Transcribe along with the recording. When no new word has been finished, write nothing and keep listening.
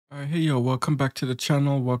Hey yo, welcome back to the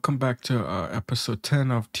channel. Welcome back to episode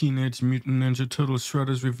 10 of Teenage Mutant Ninja Turtles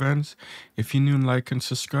Shredder's Revenge. If you're new, like and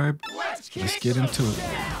subscribe. Let's get into it.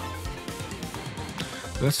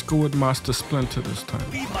 Let's go with Master Splinter this time.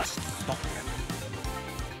 We must stop him.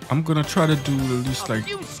 I'm gonna try to do at least like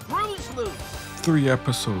 3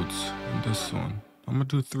 episodes in this one. I'm gonna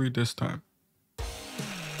do 3 this time.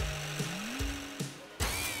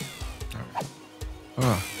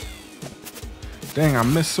 Alright. Dang, I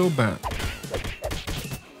missed so bad.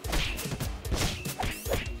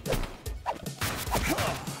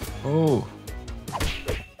 Oh.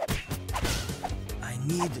 I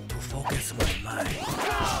need to focus my mind.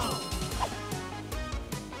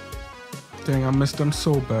 Dang, I missed them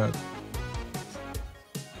so bad.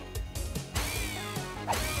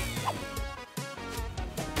 I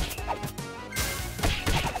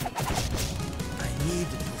need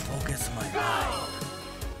to focus my mind.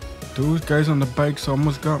 Those guys on the bikes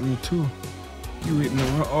almost got me too. You eating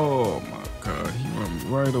the oh my god, he run me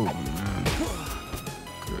right over, man.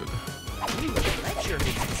 Good. That sure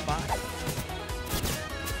hits the spot.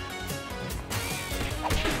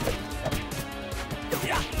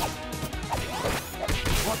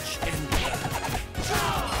 Watch and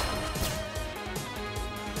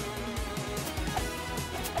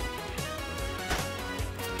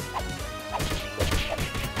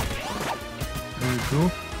There you go.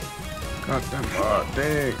 God damn. Oh,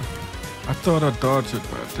 dang. I thought I dodged it,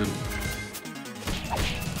 but I didn't.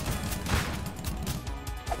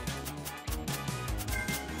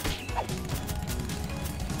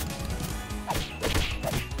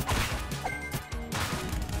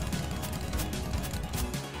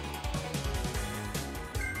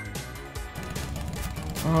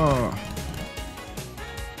 Oh.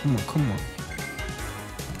 Come on, come on.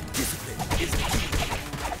 discipline is the key.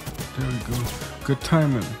 There we go. Good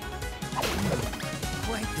timing.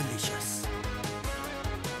 Quite delicious.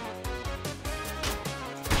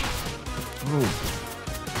 Oh.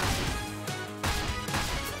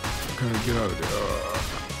 Gotta get out of there.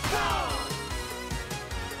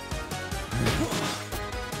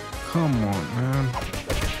 Come on, man.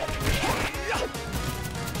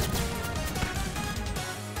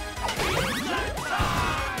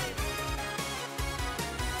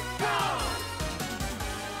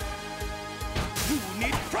 You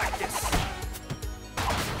need practice.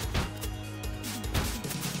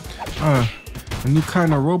 A new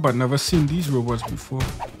kind of robot. Never seen these robots before.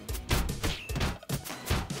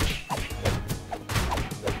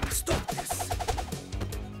 Stop this.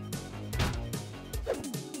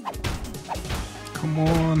 Come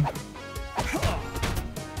on.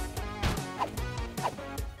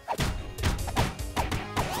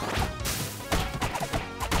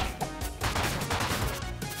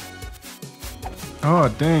 Oh,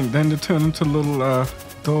 dang. Then they turn into little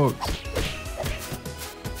dogs.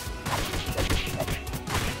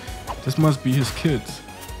 This must be his kids.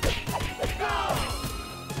 Let's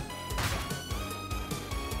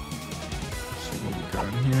see what we got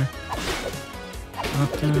in here.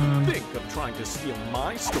 Nothing. Think of trying to steal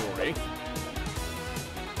my story.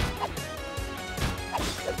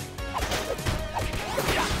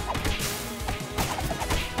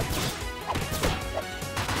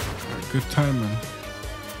 Alright, good timing.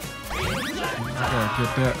 I gotta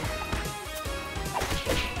get that.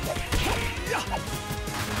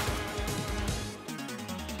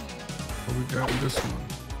 What we got in this one?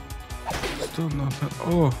 Still nothing.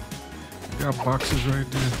 Oh, we got boxes right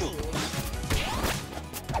there.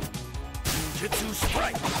 Jitsu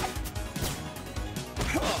strike.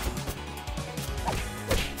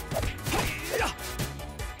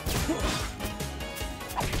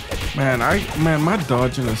 Man, my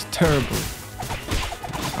dodging is terrible.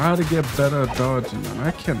 I had to get better at dodging, and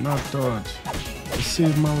I cannot dodge. It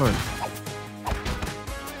saved my life.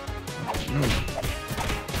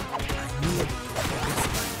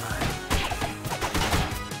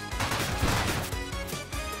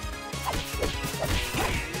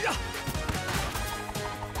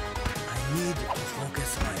 I need to focus my mind. I need to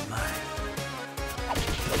focus my mind.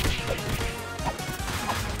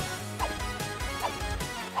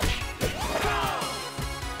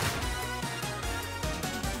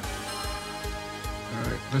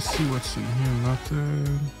 Alright, let's see what's in here.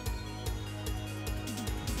 Nothing.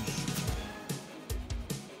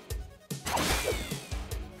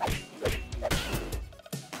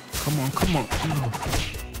 Come on, come on. No.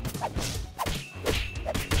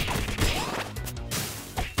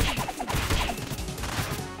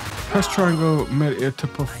 Press triangle mid-air to I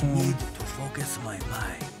perform. need to focus my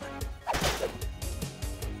mind.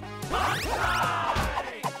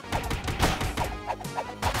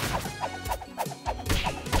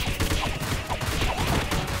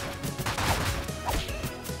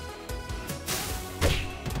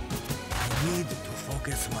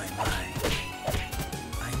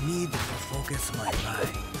 focus my mind.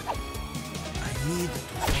 I need to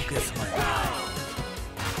focus my mind.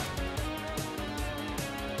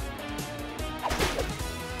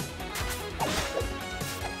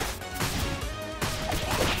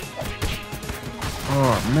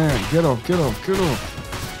 Oh man, get off, get off, get off.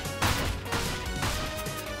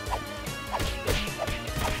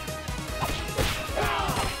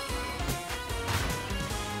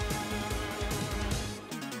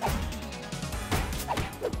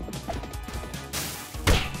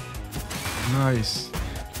 Nice.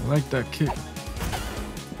 I like that kick.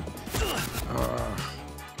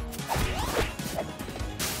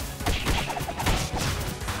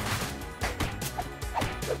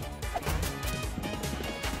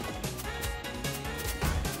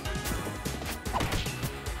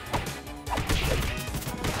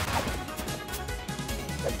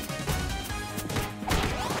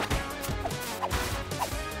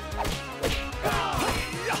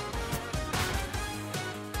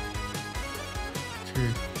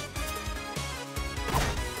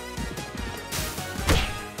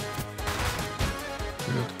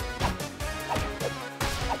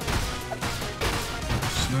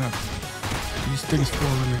 These things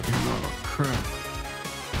falling again. Oh crap.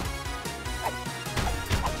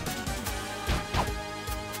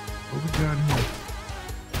 What we got here?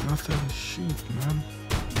 Nothing. Shit, man.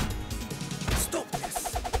 Stop this.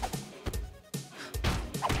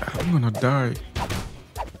 I'm gonna die.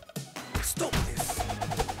 Stop this.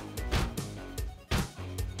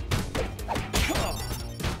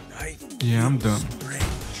 Yeah, I'm done.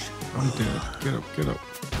 I'm dead. Get up, get up.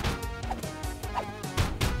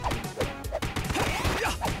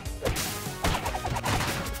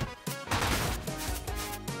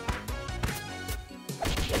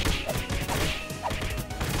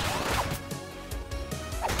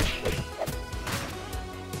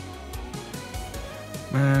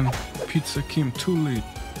 Man, pizza came too late.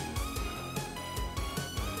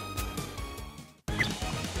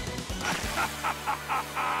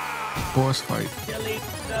 Boss fight. Delete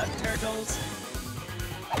the turtles.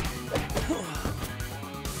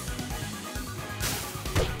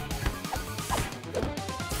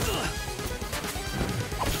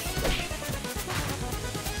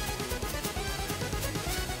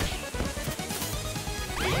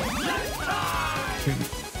 Okay.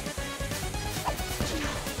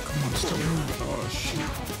 Come on, stop moving. Oh shit.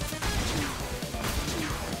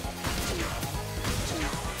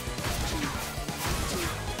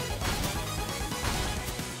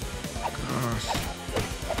 Gosh.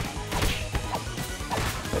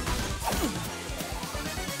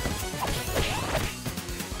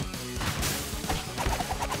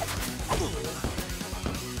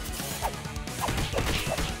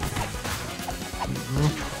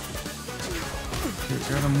 Okay,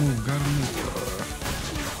 gotta move, gotta move.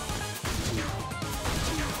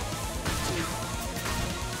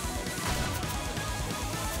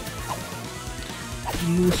 You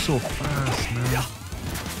move so fast, man.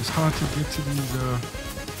 It's hard to get to these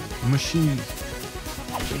machines.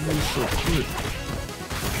 They move so quick.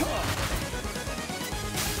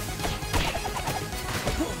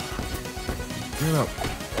 Get up.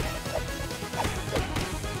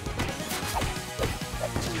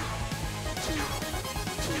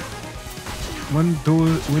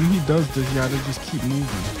 When he does this, you gotta just keep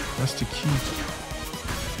moving. That's the key.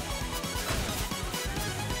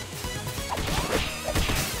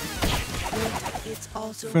 It's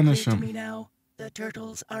also Finish clear him. to me now. The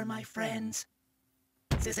turtles are my friends.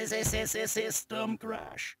 System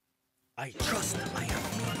crash. I trust I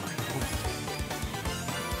have made my point.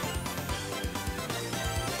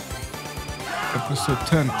 Episode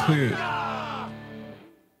 10 cleared.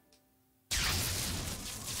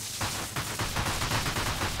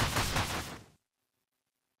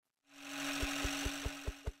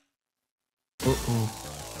 Uh-oh.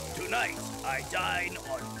 Tonight, I dine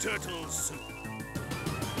on turtle soup.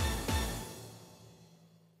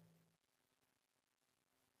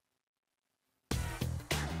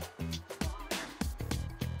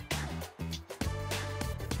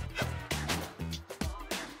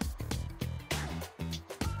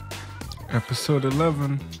 Episode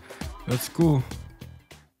 11. Let's go.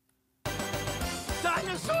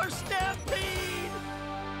 Dinosaur stampede!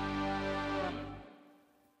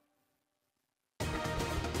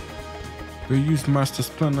 They used Master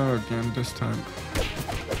Splinter again this time.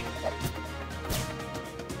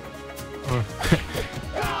 Oh.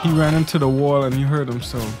 He ran into the wall and he hurt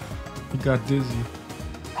himself. He got dizzy.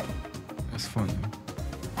 That's funny.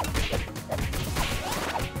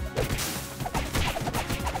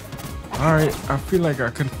 Alright, I feel like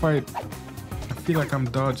I can fight. I feel like I'm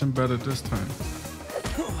dodging better this time.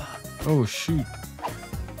 Oh shoot.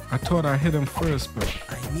 I thought I hit him first, but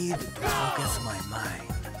I need to focus my mind.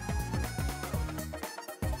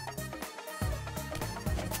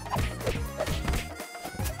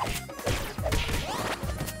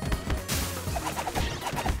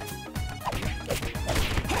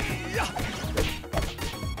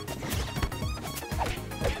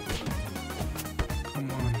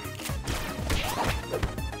 come on.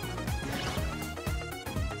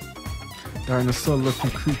 Dinosaur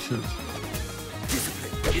looking creatures.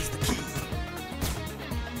 Discipline is the key.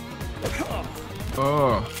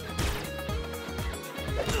 Oh.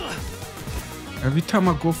 Every time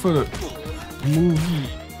I go for the movie,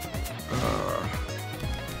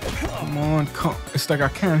 come on, it's like I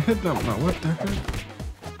can't hit them now. What the heck?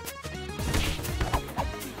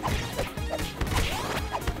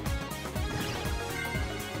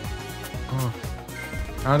 Oh,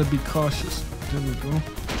 I gotta be cautious. There we go.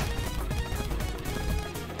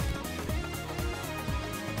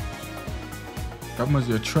 That must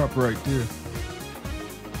be a trap right there.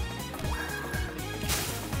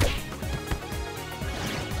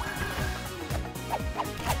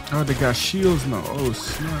 Oh, they got shields now. Oh,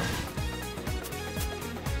 snap.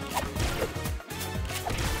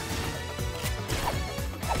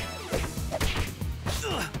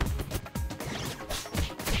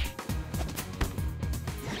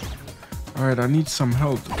 All right, I need some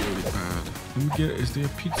health really bad. Let me get, is there a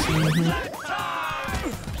pizza in here?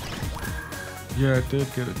 Yeah, I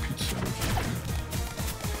did get a pizza.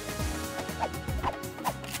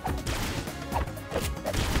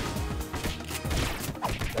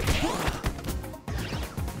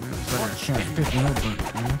 I can't hit nobody,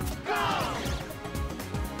 man.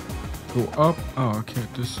 Go up? Oh, okay,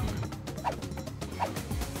 this way.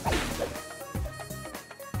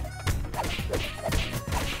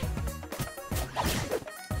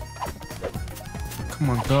 Come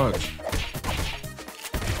on, dodge.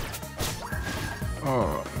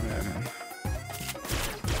 Oh, man.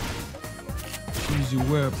 Easy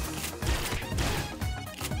web.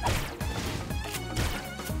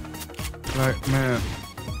 Like, man.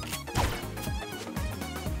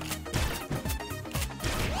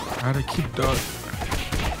 How to keep dodge.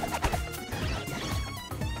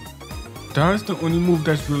 That's the only move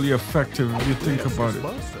that's really effective if you think about it.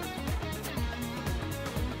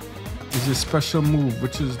 It's a special move,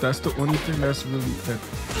 that's the only thing that's really that.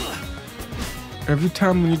 Every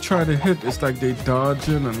time when you try to hit, it's like they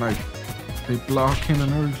dodging and like they blocking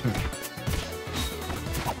and everything.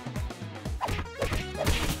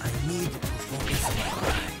 I need to focus my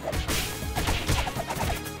mind.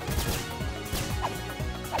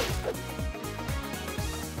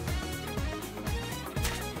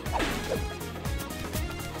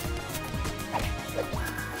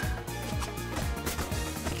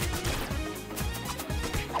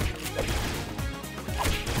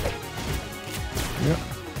 Yep.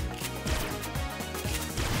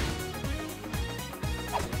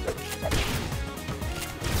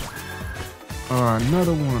 Oh,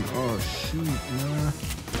 another one. Oh, shoot, man.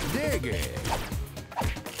 Dig it.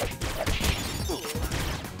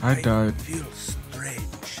 I died. Feel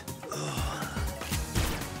strange.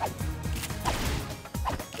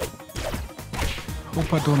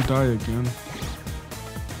 Hope I don't die again.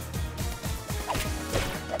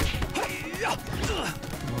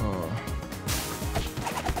 Oh.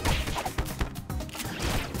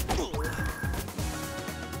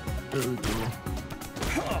 There we go.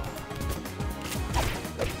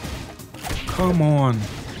 Come on.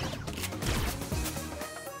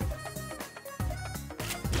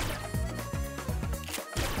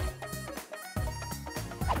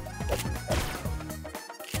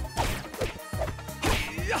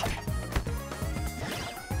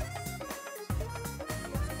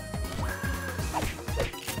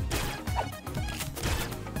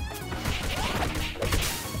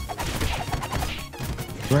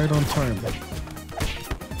 Right on time.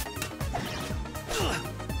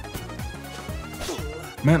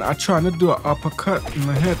 Man, I trying to do an uppercut in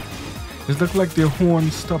the head. It look like their horn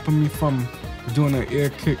stopping me from doing an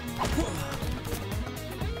air kick.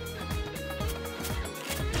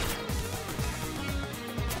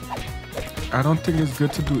 I don't think it's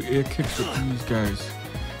good to do air kicks with these guys.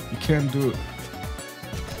 You can't do it.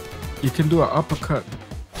 You can do an uppercut,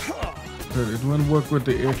 but it won't work with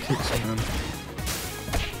the air kicks, man.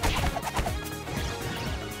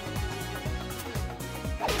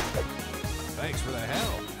 Thanks for the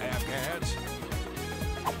help, half-cats.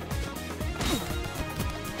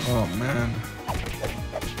 Oh man.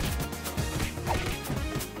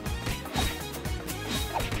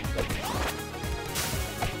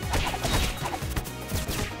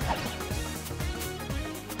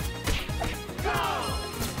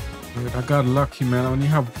 I got lucky, man. I only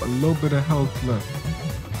have a little bit of health left.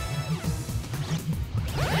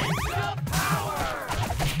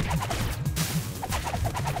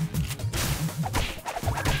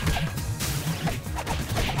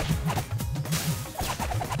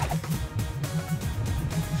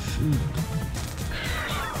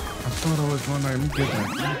 I was gonna let me get that.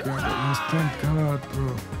 Let me grab it. Yes, thank God,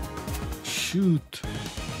 bro. Shoot.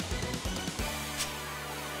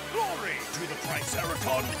 Glory to the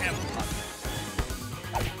Triceratops Empire.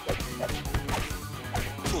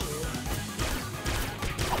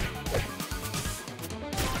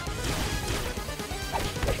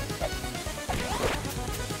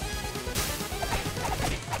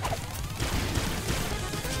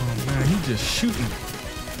 Oh man, he just shooting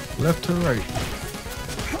left to right.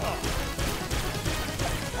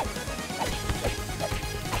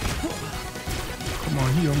 Come on,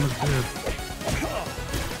 he almost dead.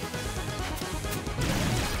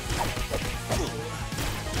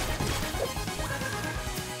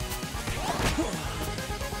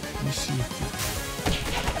 Let me see.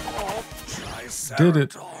 Did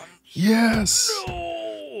it. Yes.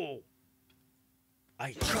 No!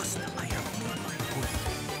 I trust I have made my point.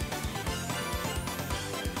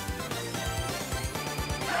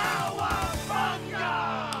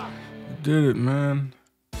 You did it, man.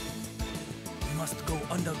 We must go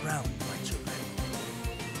underground, my children.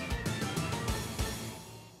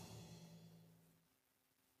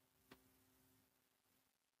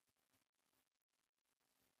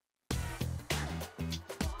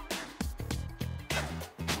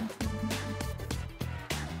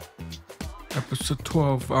 Episode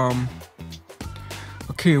 12.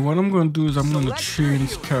 Okay, what I'm gonna do is I'm gonna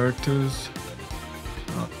change characters.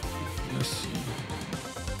 Let's see.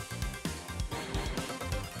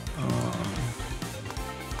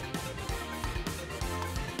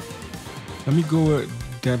 Let me go with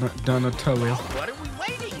Donatello What are we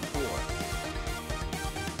waiting for?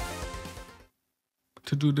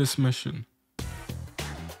 to do this mission.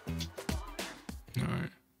 All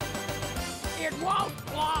right. It won't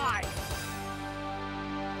fly!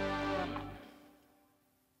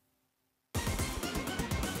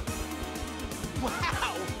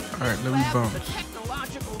 Wow! All right, let me That's bounce. a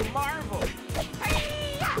technological marvel.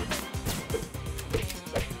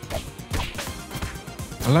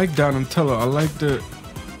 I like Donatello. I like the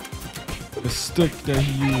stick that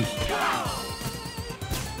he used.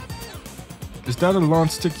 Is that a long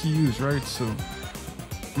stick he used, right? So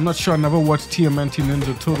I'm not sure. I never watched TMNT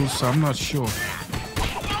Ninja Turtles, so I'm not sure.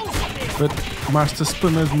 But Master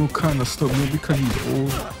Splinter's move kind of stuck, maybe because he's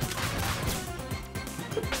old.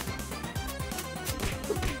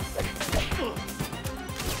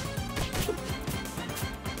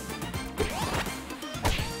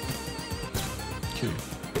 Okay.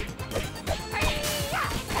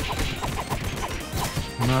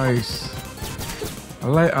 Nice.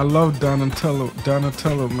 I love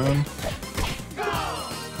Donatello, man.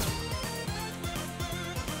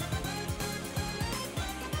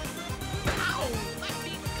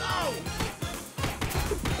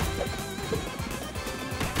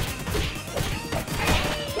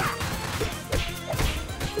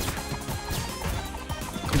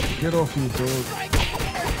 Get off me, dog.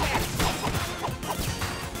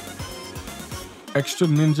 Extra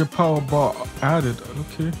ninja power bar added.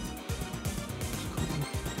 Okay.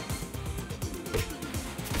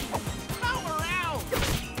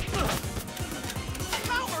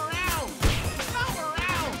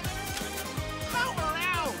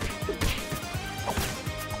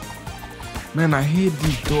 Man, I hate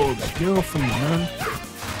these dogs. Get off of me, man.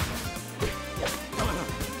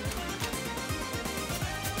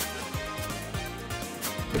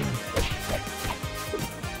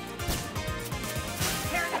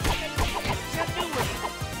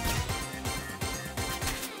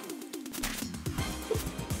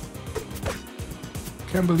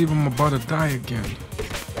 Can't believe I'm about to die again.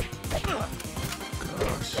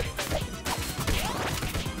 Gosh.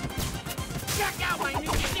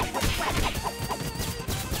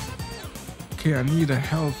 Okay, I need a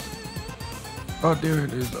health. Oh, there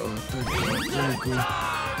it is. Oh, thank God. There we go.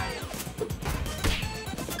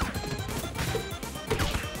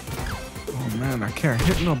 Oh man, I can't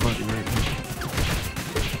hit nobody right now.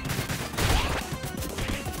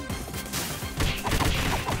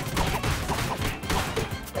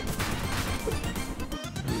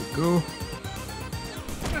 Go.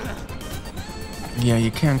 Yeah,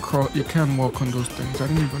 you can't crawl, you can't walk on those things. I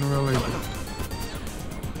didn't even realize that.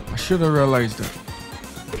 I should have realized that.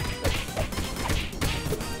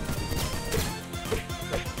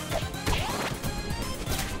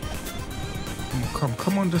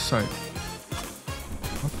 Come on this side. I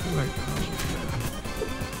feel like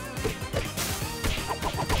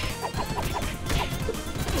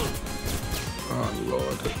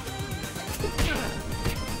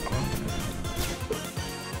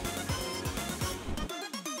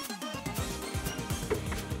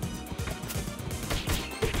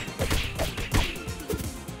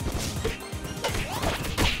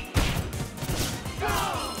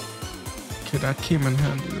Okay, that came in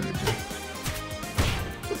handy right there.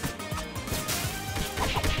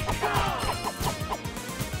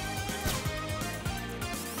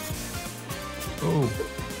 Oh.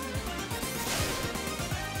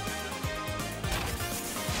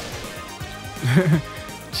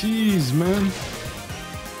 Jeez, man.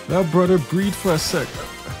 That brother breathed for a sec.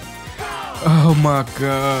 Oh my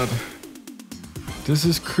god. This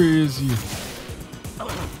is crazy.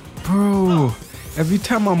 Bro, every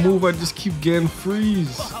time I move, I just keep getting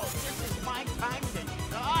freeze.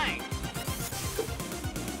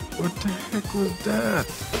 What the heck was that?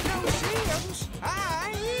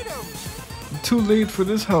 Too late for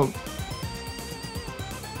this help.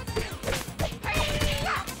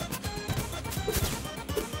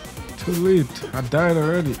 Too late. I died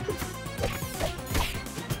already.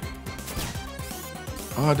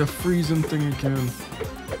 Oh, the freezing thing again.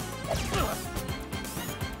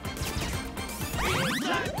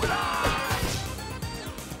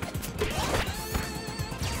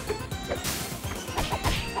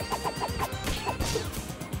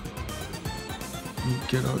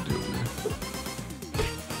 Get out there, man.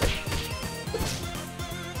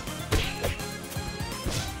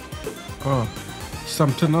 Oh,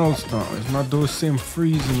 something else now. It's not those same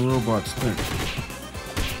freezing robots thing.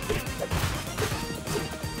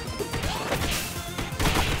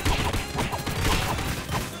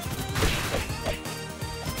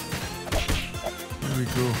 There we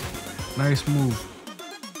go. Nice move.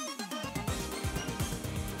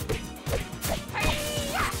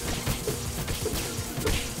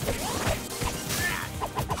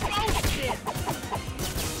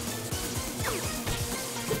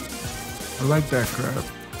 I like that crap.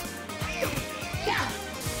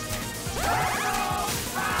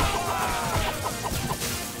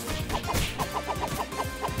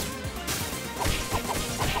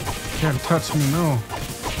 Can't touch me, no.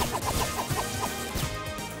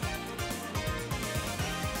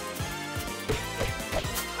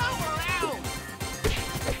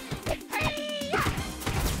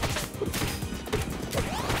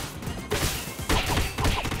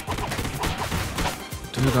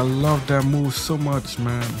 Dude, I love that move so much,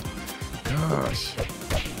 man. Gosh.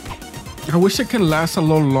 I wish it can last a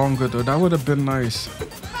little longer, though. That would have been nice.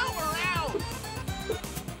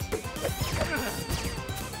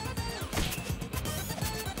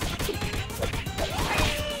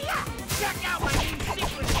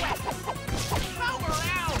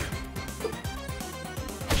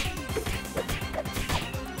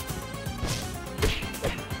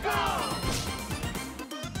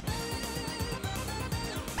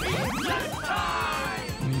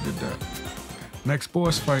 Needed that. Next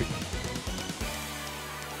boss fight.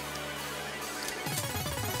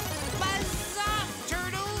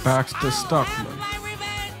 Back's the stuff, man.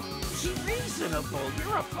 Reasonable.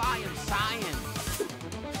 You're a fine science.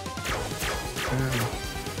 Damn.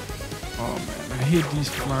 Oh man, I hate these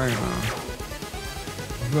flying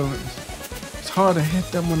villains. It's hard to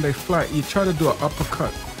hit them when they fly. You try to do an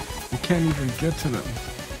uppercut, you can't even get to them.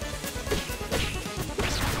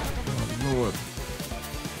 Oh Lord.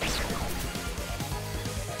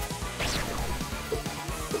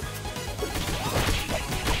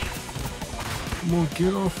 Come on,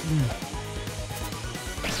 get off me.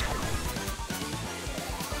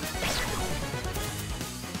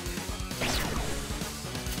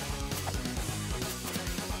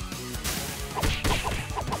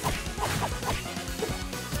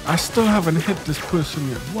 I still haven't hit this person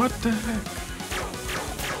yet. What the heck?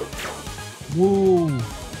 Whoa.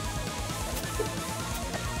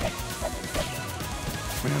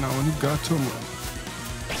 Man, I only got to him.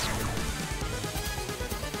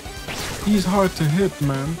 He's hard to hit,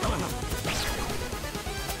 man.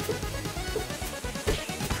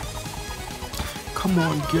 Come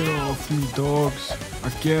on, get off me, dogs.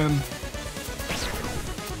 Again.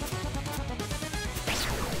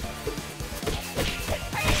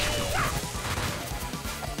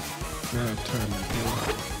 Yeah, turn it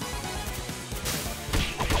on.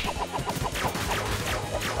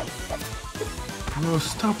 Bro,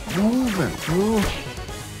 stop moving, bro.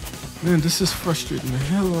 Man, this is frustrating the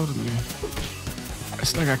hell out of me.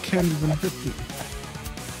 It's like I can't even hit it.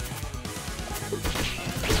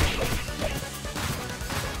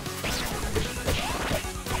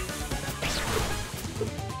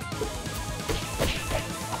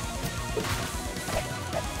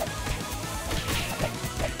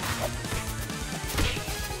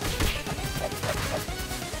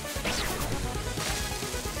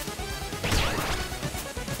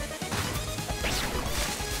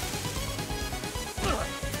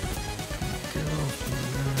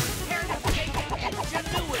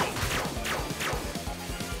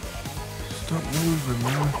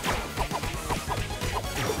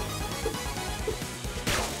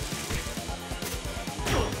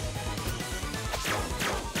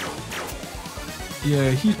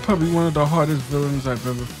 Yeah, he's probably one of the hardest villains I've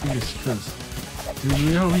ever faced because the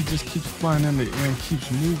way how he just keeps flying in the air and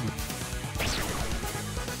keeps moving.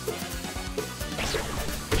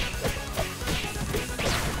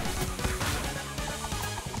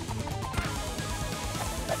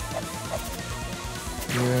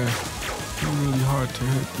 Yeah, he's really hard to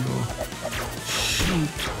hit, yo.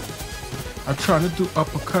 Shoot. I try to do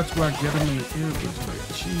uppercuts where I get him in the air, but it's like,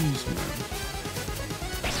 jeez, man.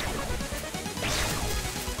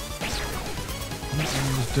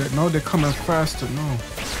 No, they're coming faster, no.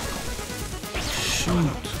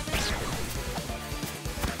 Shoot.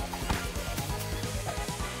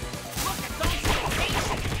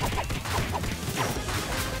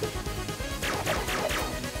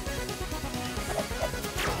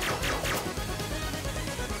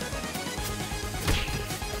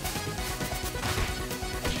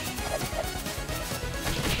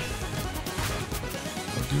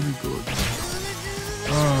 There we go again.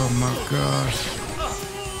 Oh my gosh.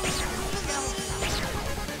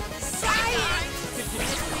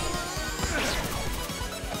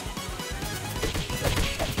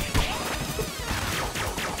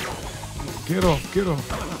 Get off, get off.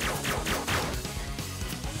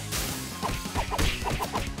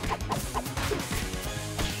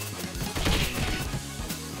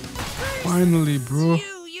 Finally, bro.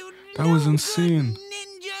 That was insane.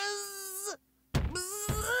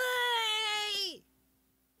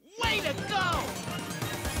 Way to go!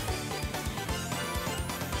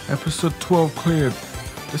 Episode 12 cleared.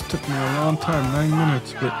 This took me a long time, 9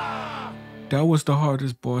 minutes, but that was the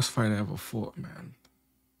hardest boss fight I ever fought, man.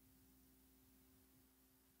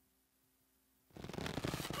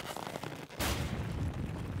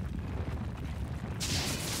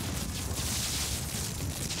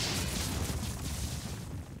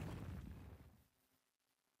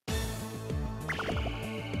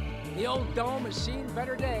 The old dome has seen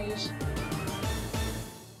better days.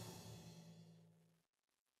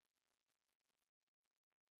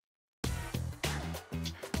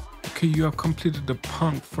 Okay, you have completed the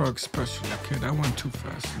Punk Frog special. Okay, that went too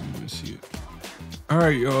fast. I didn't even see it.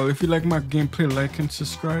 Alright, y'all. If you like my gameplay, like and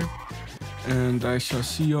subscribe. And I shall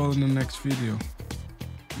see y'all in the next video.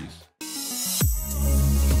 Peace.